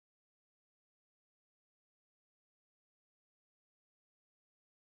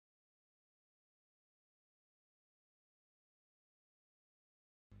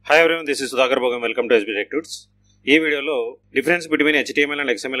Hi everyone, this is Sudhakar bogam. Welcome to SB Tuts. ఈ వీడియోలో difference between HTML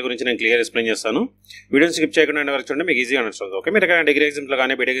and XML గురించి నేను clear explain చేస్తాను. వీడియోని స్కిప్ చేయకుండా ఎండ్ వరకు చూడండి, మీకు ఈజీగా నడుస్తుంది. ఓకే, మీరు ఎక్కడ డిగ్రీ ఎగ్జామ్స్లో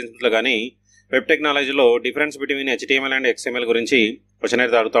కానీ బీటెక్ ఎగ్జామ్స్లో కానీ వెబ్ టెక్నాలజీలో difference between HTML and XML గురించి క్వశ్చన్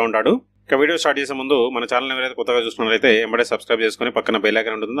అయితే అడుగుతూ ఉంటాడు. ఇక వీడియో స్టార్ట్ చేసే ముందు మన ఛానల్ ఎవరైతే కొత్తగా చూస్తున్నట్లయితే వెంబడే సబ్స్క్రైబ్ చేసుకుని పక్కన బెల్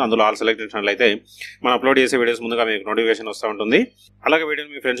ఐకాన్ ఉంటుంది, అందులో ఆల్ సెలెక్ట్ చేసినట్లయితే మనం అప్లోడ్ చేసే వీడియోస్ ముందుగా మీకు నోటిఫికేషన్ వస్తూ ఉంటుంది. అలాగే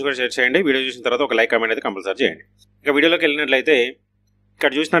వీడియోని మీ ఫ్రెండ్స్ కూడా షేర్ చేయండి. వీడియో చూసిన తర్వాత ఒక లైక్ కామెంట్ అయితే కంపల్సరీ చేయండి. ఇక వీడియోలోకి వెళ్ళినట్లయితే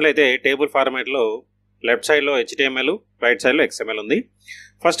ఇక్కడ చూసినట్లయితే టేబుల్ ఫార్మాట్లో లెఫ్ట్ సైడ్లో HTML, రైట్ సైడ్లో XML ఉంది.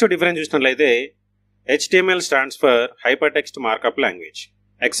 ఫస్ట్ డిఫరెన్స్ చూసినట్లయితే HTML stands for hyper text markup language,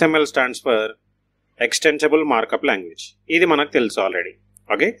 XML stands for extensible markup language. ఇది మనకు తెలుసు ఆల్రెడీ.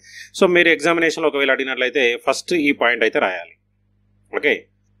 ఓకే, సో మీరు ఎగ్జామినేషన్లో ఒకవేళ అడిగినట్లయితే ఫస్ట్ ఈ పాయింట్ అయితే రాయాలి. Okay,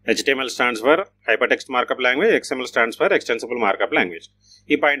 HTML stands for hyper text markup language, XML stands for extensible markup language.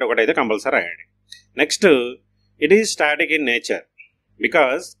 ఈ పాయింట్ ఒకటైతే కంపల్సరీ రాయండి. Next, it is static in nature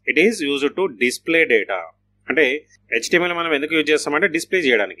because it is used to display data. అంటే HTML మనం ఎందుకు use చేస్తామంటే display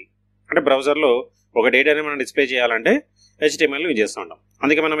చేయడానికి. అంటే బ్రౌజర్లో ఒక డేటాని మనం డిస్ప్లే చేయాలంటే HTML యూజ్ చేస్తూ ఉంటాం.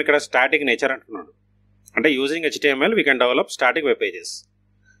 అందుకే మనం ఇక్కడ స్టాటిక్ నేచర్ అంటున్నాడు. అంటే using HTML we can develop static web pages.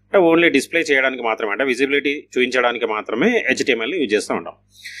 అంటే ఓన్లీ డిస్ప్లే చేయడానికి మాత్రమే, అంటే విజిబిలిటీ చూపించడానికి మాత్రమే HTML యూజ్ చేస్తూ ఉంటాం.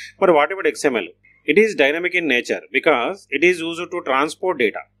 మరి what about XML? It is dynamic in nature because it is used to transport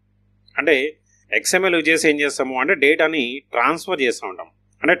data. అంటే XML యూజ్ చేసి ఏం చేస్తాము అంటే డేటాని ట్రాన్స్ఫర్ చేస్తూ ఉంటాం,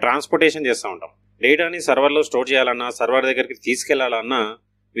 అంటే ట్రాన్స్పోర్టేషన్ చేస్తూ ఉంటాం. డేటాని సర్వర్లో స్టోర్ చేయాలన్నా, సర్వర్ దగ్గరికి తీసుకెళ్లాలన్నా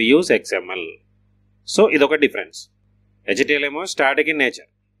వి యూజ్ XML. సో ఇదొక డిఫరెన్స్. HTML ఏమో static in nature,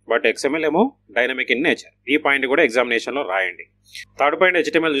 but XML ఏమో డైనమిక్ ఇన్ నేచర్. ఈ పాయింట్ కూడా ఎగ్జామినేషన్లో రాయండి. థర్డ్ పాయింట్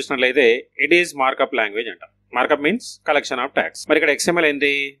HTML చూసినట్లయితే ఇట్ ఈస్ మార్కప్ లాంగ్వేజ్ అంట. Markup means collection of tags. మరి ఇక్కడ XML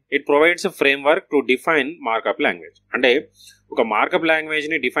ఏంటి? It provides frame work to define markup language. అంటే ఒక మార్కప్ లాంగ్వేజ్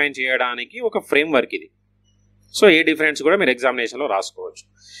ని డిఫైన్ చేయడానికి ఒక ఫ్రేమ్ వర్క్ ఇది. సో ఈ డిఫరెన్స్ కూడా మీరు ఎగ్జామినేషన్లో రాసుకోవచ్చు.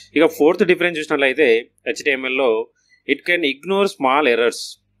 ఇక ఫోర్త్ డిఫరెన్స్ చూసినట్లయితే HTMLలో it can ignore small errors.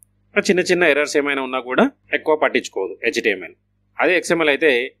 చిన్న చిన్న ఎర్రర్స్ ఏమైనా ఉన్నా కూడా ఎక్కువ పట్టించుకోదు HTML. అదే XML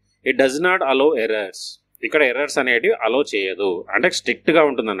అయితే it does not allow errors. ఇక్కడ ఎర్రర్స్ అనేటివి అలో చేయదు, అంటే స్ట్రిక్ట్ గా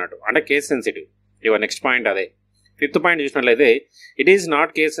ఉంటుంది అన్నట్టు, అంటే కేస్ సెన్సిటివ్. ఇవ నెక్స్ట్ పాయింట్ అదే. ఫిఫ్త్ పాయింట్ చూసినట్లయితే it is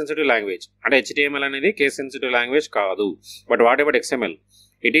not case sensitive language. అంటే HTML అనేది కేస్ సెన్సిటివ్ లాంగ్వేజ్ కాదు. But what about XML?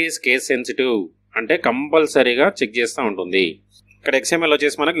 It is case sensitive, అంటే కంపల్సరీగా చెక్ చేస్తూ ఉంటుంది. ఇక్కడ XML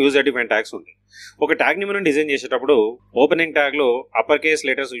వచ్చేసి మనకు యూజర్ డిఫైన్ ట్యాగ్స్ ఉంటాయి. ఒక ట్యాగ్ ని మనం డిజైన్ చేసేటప్పుడు ఓపెనింగ్ ట్యాగ్ లో అప్పర్ కేస్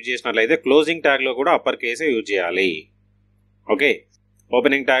లెటర్స్ యూజ్ చేసినట్లయితే క్లోజింగ్ ట్యాగ్ లో కూడా అప్పర్ కేసే యూజ్ చేయాలి. ఓకే,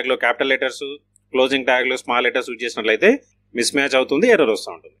 ఓపెనింగ్ ట్యాగ్ లో క్యాపిటల్ లెటర్స్, క్లోజింగ్ ట్యాగ్ లో స్మాల్ లెటర్స్ యూజ్ చేసినట్లయితే మిస్ మ్యాచ్ అవుతుంది, ఎర్రర్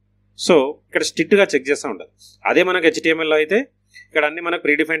వస్తూ ఉంటుంది. సో ఇక్కడ స్ట్రిక్ట్ గా చెక్ చేస్తూ ఉంటుంది. అదే మనకు HTML లో అయితే ఇక్కడ అన్ని మనకు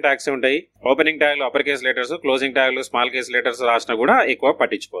ప్రీడిఫైన్ ట్యాగ్స్ ఉంటాయి. ఓపెనింగ్ ట్యాగ్ లో upper case letters, closing tag లో స్మాల్ కేస్ లెటర్స్ రాసినా కూడా ఎక్కువ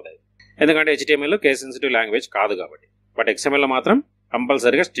పట్టించుకోలేదు, ఎందుకంటే HTML లో కేస్ సెన్సిటివ్ లాంగ్వేజ్ కాదు కాబట్టి. బట్ XML లో మాత్రం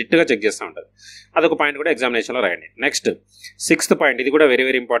కంపల్సరీగా స్ట్రిక్ట్ గా చెక్ చేస్తూ ఉంటుంది. అదొక పాయింట్ కూడా ఎగ్జామినేషన్ లో రాయండి. నెక్స్ట్ సిక్స్త్ పాయింట్, ఇది కూడా వెరీ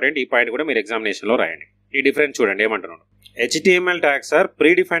వెరీ ఇంపార్టెంట్. ఈ పాయింట్ కూడా మీరు ఎగ్జామినేషన్ లో రాయండి. ఈ డిఫరెన్స్ చూడండి ఏమంటున్నాను. HTML tags are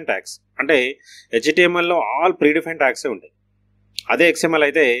predefine tags. అంటే HTML లో ఆల్ ప్రీడిఫైన్ ట్యాగ్సే ఉంటాయి. అదే XML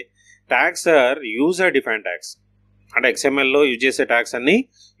అయితే tags are user define tags. అంటే XML లో యూజ్ చేసే ట్యాగ్స్ అన్ని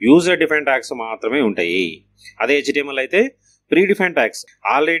యూజర్ డిఫైన్ ట్యాగ్స్ మాత్రమే ఉంటాయి. అదే HTML అయితే ప్రీడిఫైన్ ట్యాగ్స్,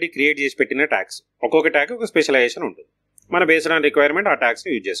 ఆల్రెడీ క్రియేట్ చేసి పెట్టిన ట్యాగ్స్. ఒక్కొక్క ట్యాగ్ ఒక స్పెషలైజేషన్ ఉంటుంది. మన బేస్డ్ ఆన్ రిక్వైర్మెంట్ ఆ ట్యాగ్స్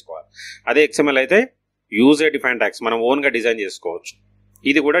యూజ్ చేసుకోవాలి. అదే XML అయితే యూజర్ డిఫైన్ ట్యాగ్స్, మనం ఓన్ గా డిజైన్ చేసుకోవచ్చు.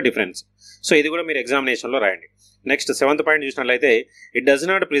 ఇది కూడా డిఫరెన్స్. సో ఇది కూడా మీరు ఎగ్జామినేషన్ లో రాయండి. నెక్స్ట్ సెవెంత్ పాయింట్ చూసినట్లయితే it does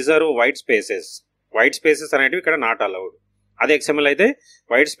not preserve white spaces. White spaces అనేటివి ఇక్కడ నాట్ అలౌడ్. అదే XML అయితే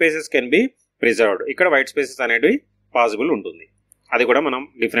white spaces can be preserved. ఇక్కడ వైట్ స్పేసెస్ అనేటివి పాసిబుల్ ఉంటుంది. అది కూడా మనం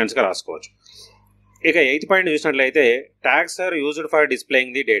డిఫరెన్స్ గా రాసుకోవచ్చు. ఇక ఎయిత్ పాయింట్ చూసినట్లయితే tags are used for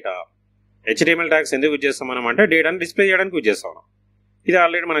displaying the data. HTML tags ఎందుకు యూజ్ చేస్తాం మనం అంటే డేటాని డిస్ప్లే చేయడానికి యూజ్ చేస్తాం. ఇది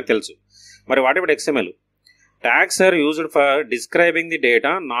ఆల్రెడీ మనకు తెలుసు. మరి what about XML? Tags are used for describing the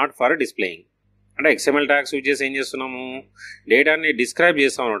data, not for displaying. అంటే XML ట్యాగ్స్ యూజ్ చేసి ఏం చేస్తున్నాము? డేటాని డిస్క్రైబ్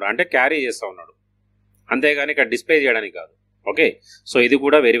చేస్తూ ఉన్నాడు, అంటే క్యారీ చేస్తూ ఉన్నాడు, అంతేగాని ఇక్కడ డిస్ప్లే చేయడానికి కాదు. ఓకే, సో ఇది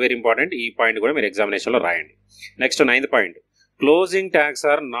కూడా వెరీ వెరీ ఇంపార్టెంట్. ఈ పాయింట్ కూడా మీరు ఎగ్జామినేషన్లో రాయండి. Next ninth point, closing tags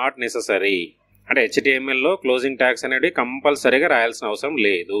are not necessary. అంటే HTML లో క్లోజింగ్ ట్యాగ్స్ అనేవి కంపల్సరీగా రాయాల్సిన అవసరం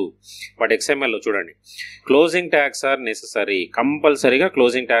లేదు. బట్ XML లో చూడండి, క్లోజింగ్ ట్యాగ్స్ ఆర్ నెససరీ. కంపల్సరీగా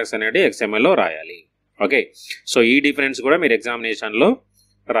క్లోజింగ్ ట్యాగ్స్ అనేవి XML లో రాయాలి. ఓకే, సో ఈ డిఫరెన్స్ కూడా మీరు ఎగ్జామినేషన్లో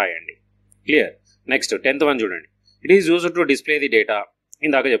రాయండి. క్లియర్? నెక్స్ట్ 10th వన్ చూడండి, it is used to display the data.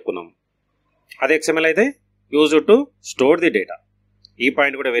 ఇందాక చెప్పుకున్నాం. అదే XML అయితే used to store the data. ఈ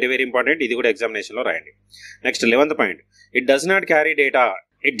పాయింట్ కూడా వెరీ వెరీ ఇంపార్టెంట్. ఇది కూడా ఎగ్జామినేషన్లో రాయండి. Next 11th point, it does not carry data,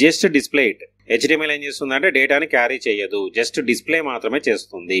 it just display it. HTML ఏం చేస్తుందంటే డేటాని క్యారీ చేయదు, జస్ట్ డిస్ప్లే మాత్రమే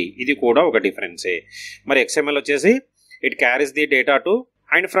చేస్తుంది. ఇది కూడా ఒక డిఫరెన్సే. మరి XML వచ్చేసి it carries the data to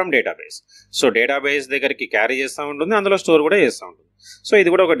and from database. So database దగ్గరికి క్యారీ చేస్తూ ఉంటుంది, అందులో స్టోర్ కూడా చేస్తూ ఉంటుంది. సో ఇది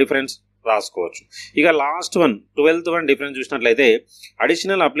కూడా ఒక డిఫరెన్స్ రాసుకోవచ్చు. ఇక last one 12th one difference చూసినట్లయితే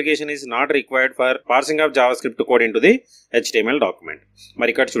additional application is not required for parsing of JavaScript code in to the HTML document.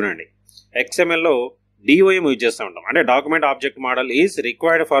 మరి ఇక్కడ చూడండి, XML లో DOM యూజ్ చేస్తూ ఉంటాం, అంటే document object model is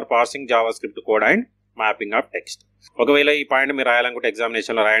required for parsing JavaScript code and mapping of text. ఒకవేళ ఈ point మీరు రాయాలనుకుంటే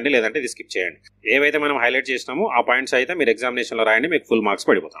ఎగ్జామినేషన్లో రాయండి, లేదంటే ఇది స్కిప్ చేయండి. ఏవైతే మనం హైలైట్ చేసినామో ఆ పాయింట్స్ అయితే మీరు ఎగ్జామినేషన్లో రాయండి, మీకు ఫుల్ మార్క్స్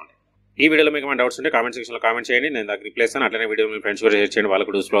పడిపోతాయి. ఈ వీడియోలో మీకు ఏమైనా డౌట్స్ ఉంటే కామెంట్ సెక్షన్లో కామెంట్ చేయండి, నేను దానికి రిప్లై ఇస్తాను. అట్లనే వీడియో మీ ఫ్రెండ్స్ కూడా షేర్ చేయండి,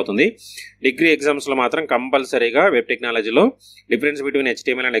 వాళ్ళకు యూస్ఫుల్ అవుతుంది. డిగ్రీ ఎగ్జామ్స్లో మాత్రం కంపల్సరీగా వెబ్ టెక్నాలజీలో difference between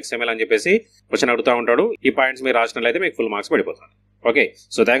HTML and XML అని చెప్పేసి క్వశ్చన్ అడుగుతూ ఉంటాడు. ఈ పాయింట్స్ మీరు రాసినట్లయితే మీకు ఫుల్ మార్క్స్ పడిపోతాయి. Okay,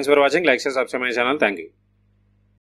 so thanks for watching. Like, share, subscribe my channel. Thank you.